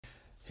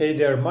Hey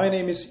there, my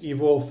name is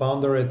Ivo,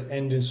 founder at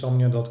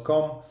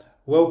endinsomnia.com.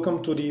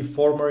 Welcome to the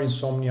Former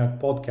Insomniac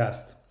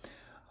podcast.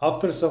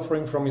 After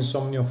suffering from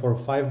insomnia for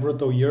 5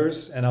 brutal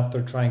years and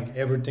after trying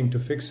everything to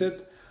fix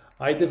it,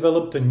 I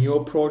developed a new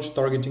approach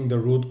targeting the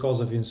root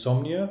cause of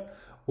insomnia,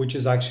 which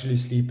is actually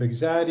sleep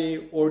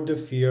anxiety or the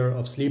fear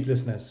of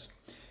sleeplessness.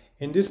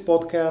 In this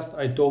podcast,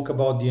 I talk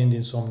about the End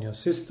Insomnia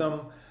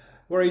system,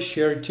 where I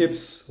share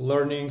tips,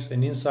 learnings,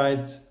 and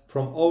insights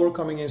from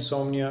overcoming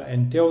insomnia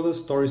and tell the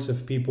stories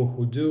of people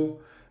who do,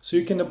 so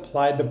you can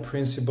apply the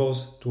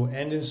principles to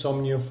end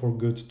insomnia for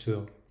good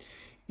too.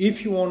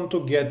 If you want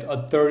to get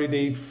a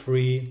 30-day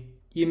free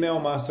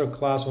email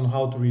masterclass on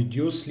how to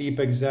reduce sleep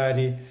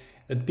anxiety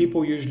that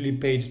people usually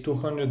paid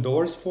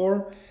 $200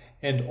 for,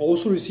 and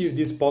also receive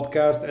this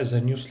podcast as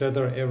a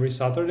newsletter every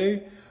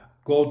Saturday,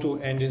 go to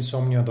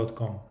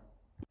endinsomnia.com.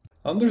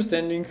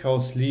 Understanding how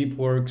sleep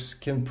works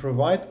can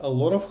provide a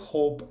lot of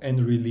hope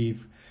and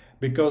relief,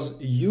 because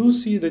you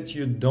see that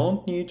you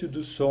don't need to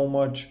do so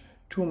much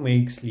to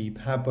make sleep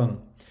happen.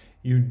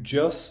 You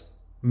just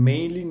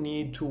mainly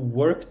need to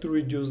work to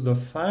reduce the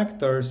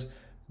factors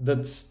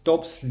that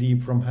stop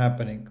sleep from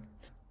happening.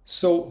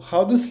 So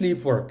how does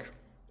sleep work?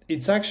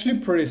 It's actually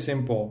pretty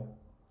simple.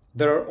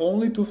 There are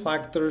only two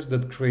factors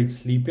that create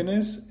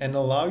sleepiness and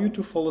allow you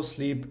to fall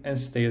asleep and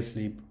stay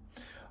asleep.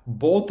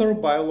 Both are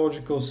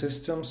biological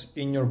systems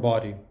in your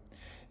body.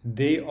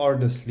 They are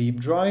the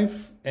sleep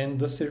drive and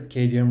the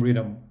circadian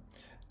rhythm.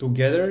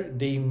 Together,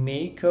 they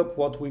make up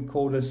what we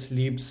call the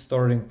sleep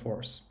starting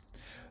force.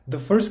 The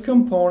first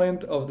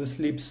component of the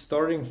sleep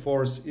starting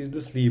force is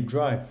the sleep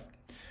drive.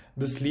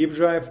 The sleep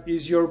drive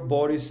is your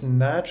body's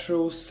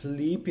natural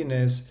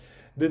sleepiness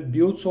that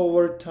builds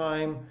over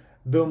time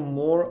the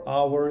more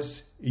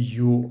hours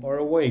you are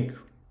awake.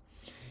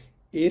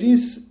 It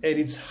is at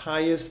its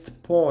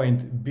highest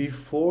point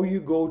before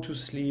you go to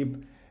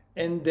sleep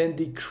and then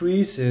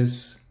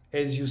decreases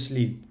as you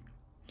sleep.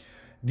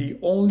 The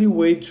only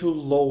way to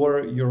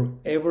lower your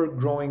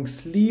ever-growing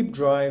sleep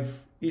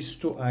drive is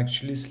to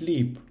actually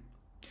sleep.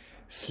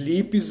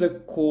 Sleep is a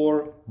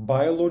core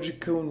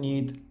biological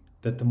need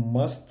that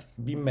must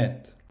be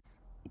met.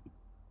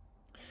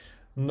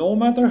 No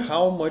matter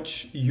how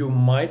much you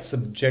might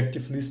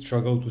subjectively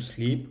struggle to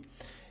sleep,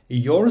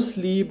 your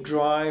sleep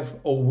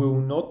drive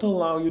will not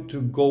allow you to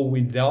go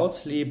without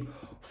sleep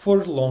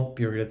for long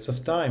periods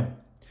of time.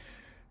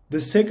 The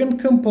second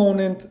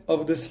component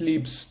of the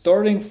sleep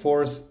starting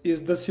force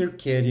is the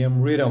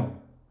circadian rhythm.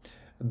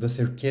 The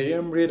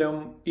circadian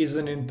rhythm is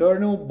an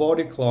internal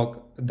body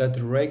clock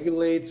that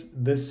regulates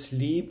the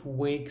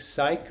sleep-wake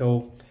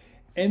cycle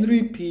and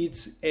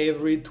repeats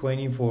every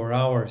 24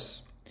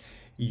 hours.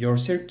 Your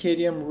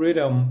circadian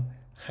rhythm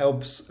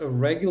helps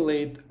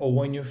regulate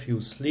when you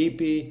feel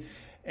sleepy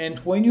and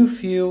when you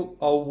feel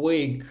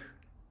awake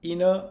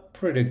in a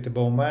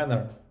predictable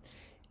manner.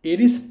 It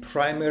is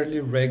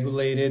primarily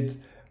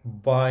regulated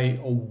by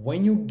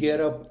when you get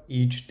up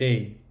each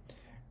day.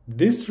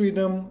 This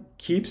rhythm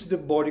keeps the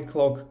body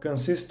clock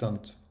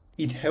consistent.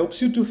 It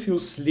helps you to feel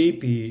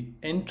sleepy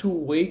and to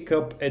wake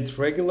up at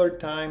regular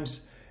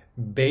times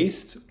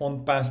based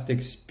on past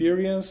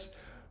experience,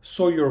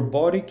 so your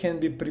body can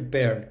be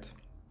prepared.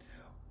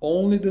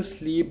 Only the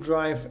sleep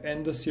drive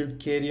and the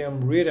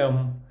circadian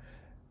rhythm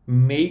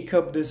make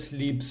up the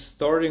sleep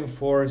starting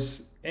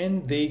force,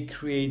 and they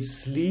create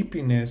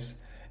sleepiness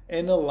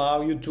and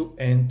allow you to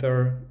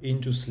enter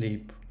into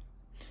sleep.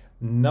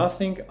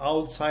 Nothing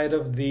outside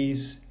of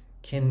these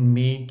can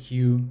make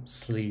you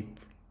sleep.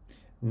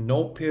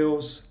 No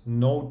pills,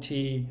 no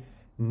tea,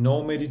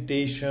 no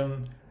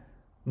meditation.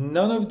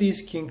 None of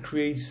these can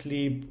create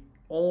sleep.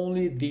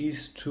 Only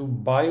these two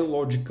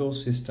biological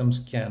systems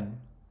can.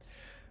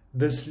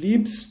 The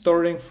sleep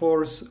starting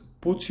force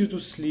puts you to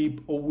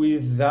sleep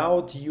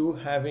without you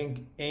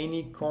having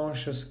any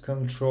conscious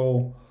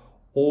control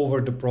over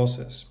the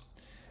process.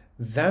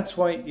 That's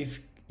why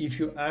if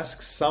you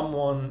ask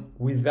someone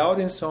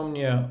without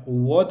insomnia,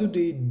 what do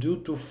they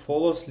do to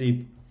fall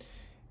asleep?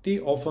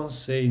 They often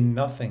say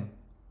nothing.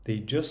 They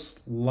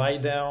just lie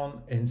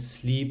down and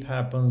sleep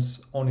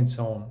happens on its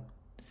own.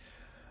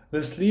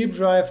 The sleep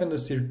drive and the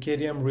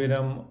circadian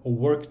rhythm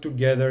work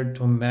together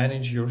to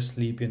manage your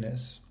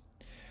sleepiness.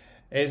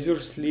 As your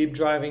sleep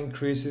drive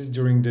increases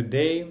during the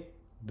day,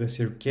 the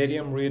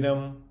circadian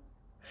rhythm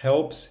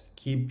helps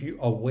keep you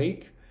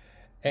awake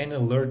and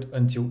alert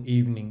until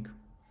evening.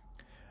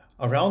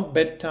 Around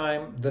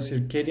bedtime, the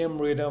circadian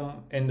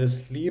rhythm and the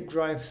sleep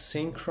drive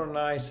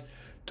synchronize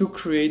to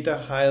create a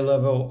high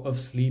level of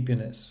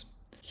sleepiness.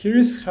 Here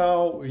is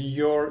how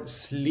your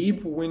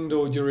sleep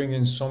window during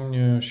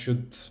insomnia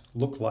should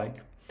look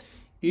like.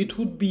 It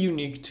would be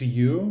unique to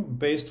you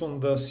based on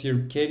the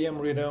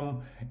circadian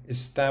rhythm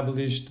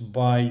established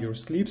by your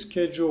sleep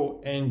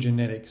schedule and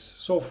genetics.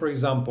 So, for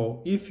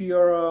example, if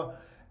you're a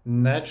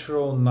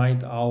natural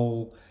night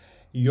owl,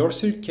 your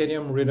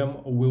circadian rhythm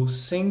will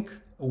sync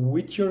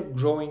with your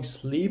growing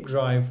sleep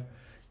drive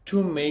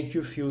to make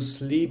you feel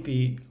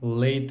sleepy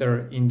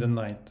later in the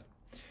night.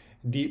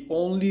 The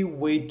only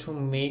way to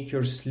make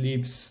your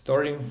sleep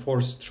starting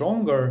force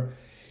stronger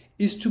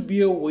is to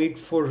be awake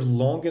for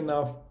long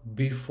enough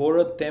before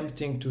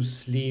attempting to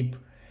sleep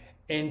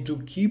and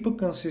to keep a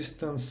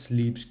consistent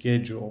sleep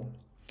schedule.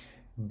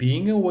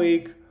 Being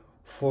awake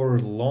for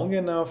long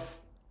enough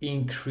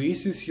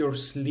increases your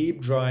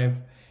sleep drive,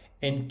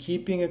 and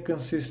keeping a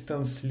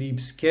consistent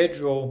sleep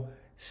schedule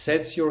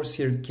sets your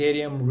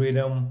circadian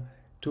rhythm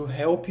to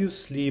help you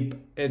sleep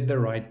at the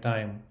right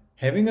time.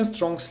 Having a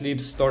strong sleep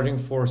starting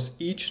force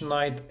each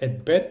night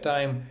at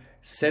bedtime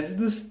sets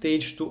the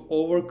stage to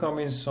overcome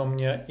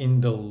insomnia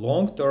in the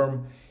long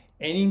term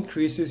and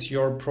increases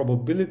your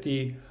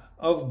probability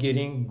of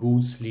getting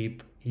good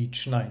sleep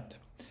each night.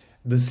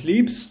 The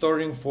sleep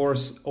starting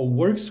force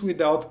works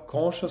without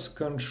conscious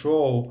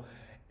control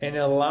and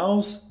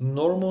allows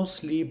normal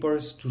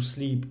sleepers to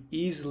sleep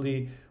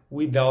easily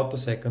without a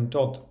second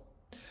thought.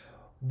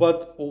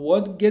 But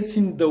what gets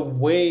in the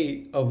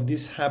way of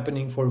this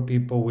happening for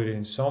people with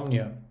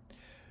insomnia?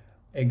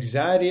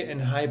 Anxiety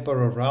and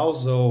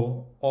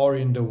hyperarousal are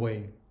in the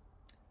way.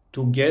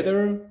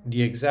 Together,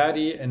 the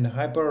anxiety and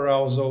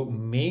hyperarousal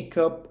make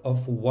up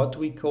of what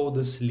we call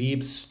the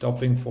sleep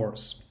stopping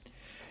force.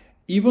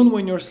 Even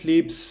when your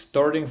sleep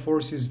starting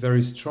force is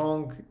very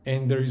strong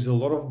and there is a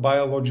lot of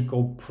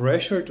biological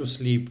pressure to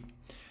sleep,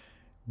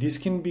 this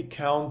can be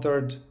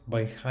countered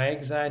by high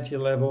anxiety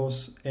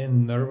levels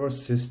and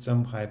nervous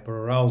system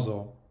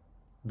hyperarousal,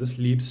 the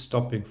sleep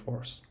stopping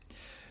force.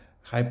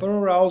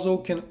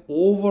 Hyperarousal can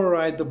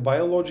override the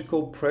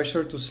biological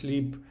pressure to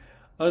sleep,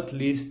 at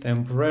least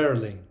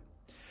temporarily.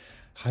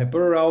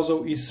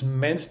 Hyperarousal is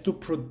meant to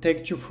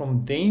protect you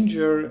from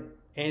danger,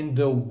 and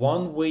the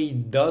one way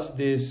it does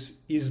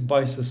this is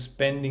by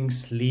suspending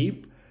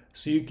sleep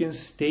so you can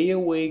stay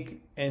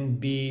awake and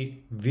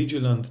be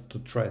vigilant to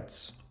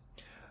threats.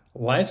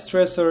 Life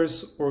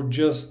stressors or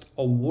just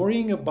a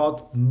worrying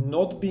about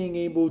not being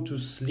able to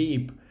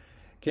sleep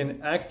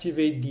can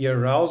activate the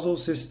arousal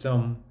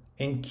system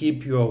and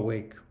keep you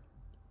awake,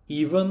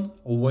 even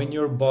when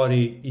your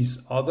body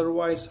is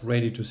otherwise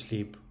ready to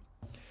sleep.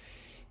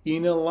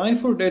 In a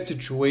life or death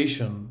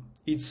situation,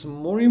 it's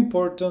more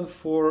important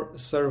for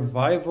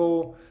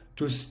survival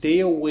to stay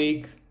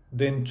awake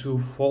than to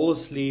fall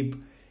asleep,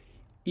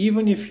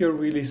 even if you're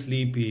really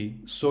sleepy,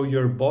 so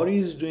your body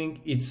is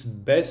doing its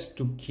best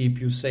to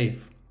keep you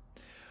safe.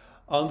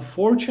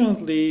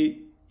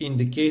 Unfortunately, in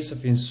the case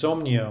of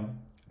insomnia,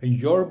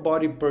 your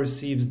body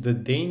perceives the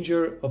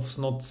danger of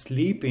not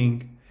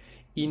sleeping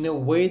in a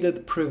way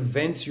that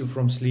prevents you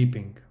from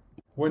sleeping.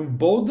 When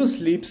both the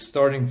sleep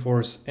starting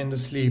force and the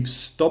sleep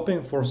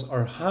stopping force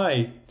are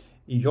high,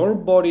 your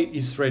body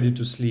is ready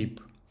to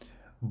sleep,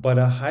 but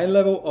a high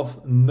level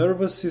of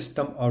nervous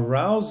system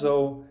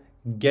arousal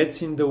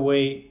gets in the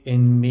way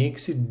and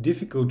makes it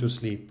difficult to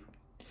sleep.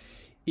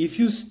 If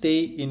you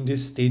stay in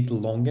this state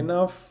long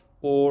enough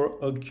or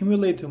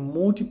accumulate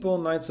multiple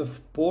nights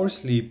of poor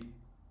sleep,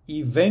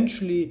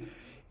 eventually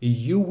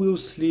you will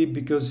sleep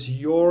because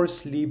your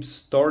sleep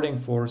starting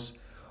force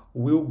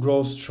will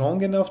grow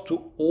strong enough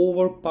to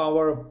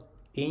overpower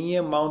any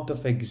amount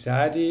of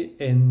anxiety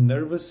and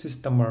nervous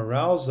system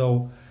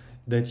arousal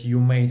that you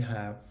may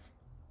have.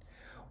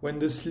 When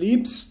the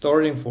sleep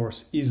starting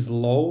force is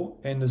low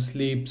and the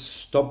sleep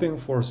stopping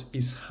force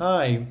is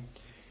high,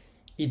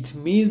 it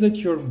means that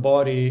your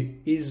body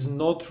is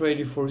not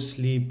ready for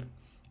sleep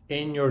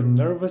and your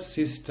nervous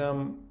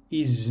system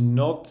is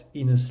not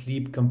in a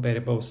sleep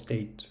compatible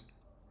state.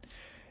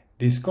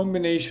 This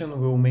combination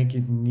will make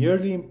it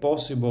nearly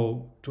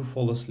impossible to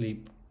fall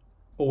asleep.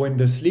 When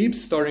the sleep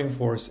starting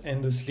force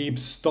and the sleep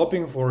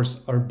stopping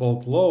force are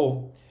both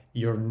low,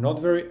 you're not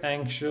very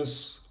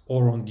anxious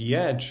or on the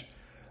edge,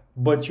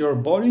 but your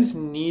body's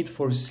need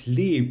for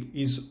sleep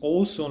is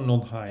also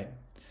not high,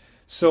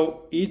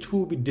 so it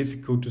will be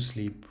difficult to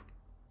sleep.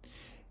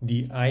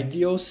 The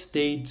ideal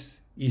state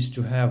is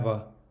to have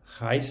a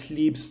high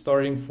sleep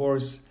starting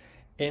force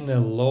and a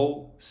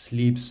low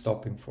sleep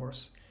stopping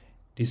force.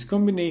 This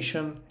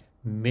combination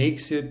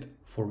makes it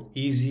for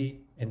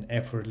easy and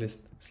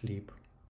effortless sleep.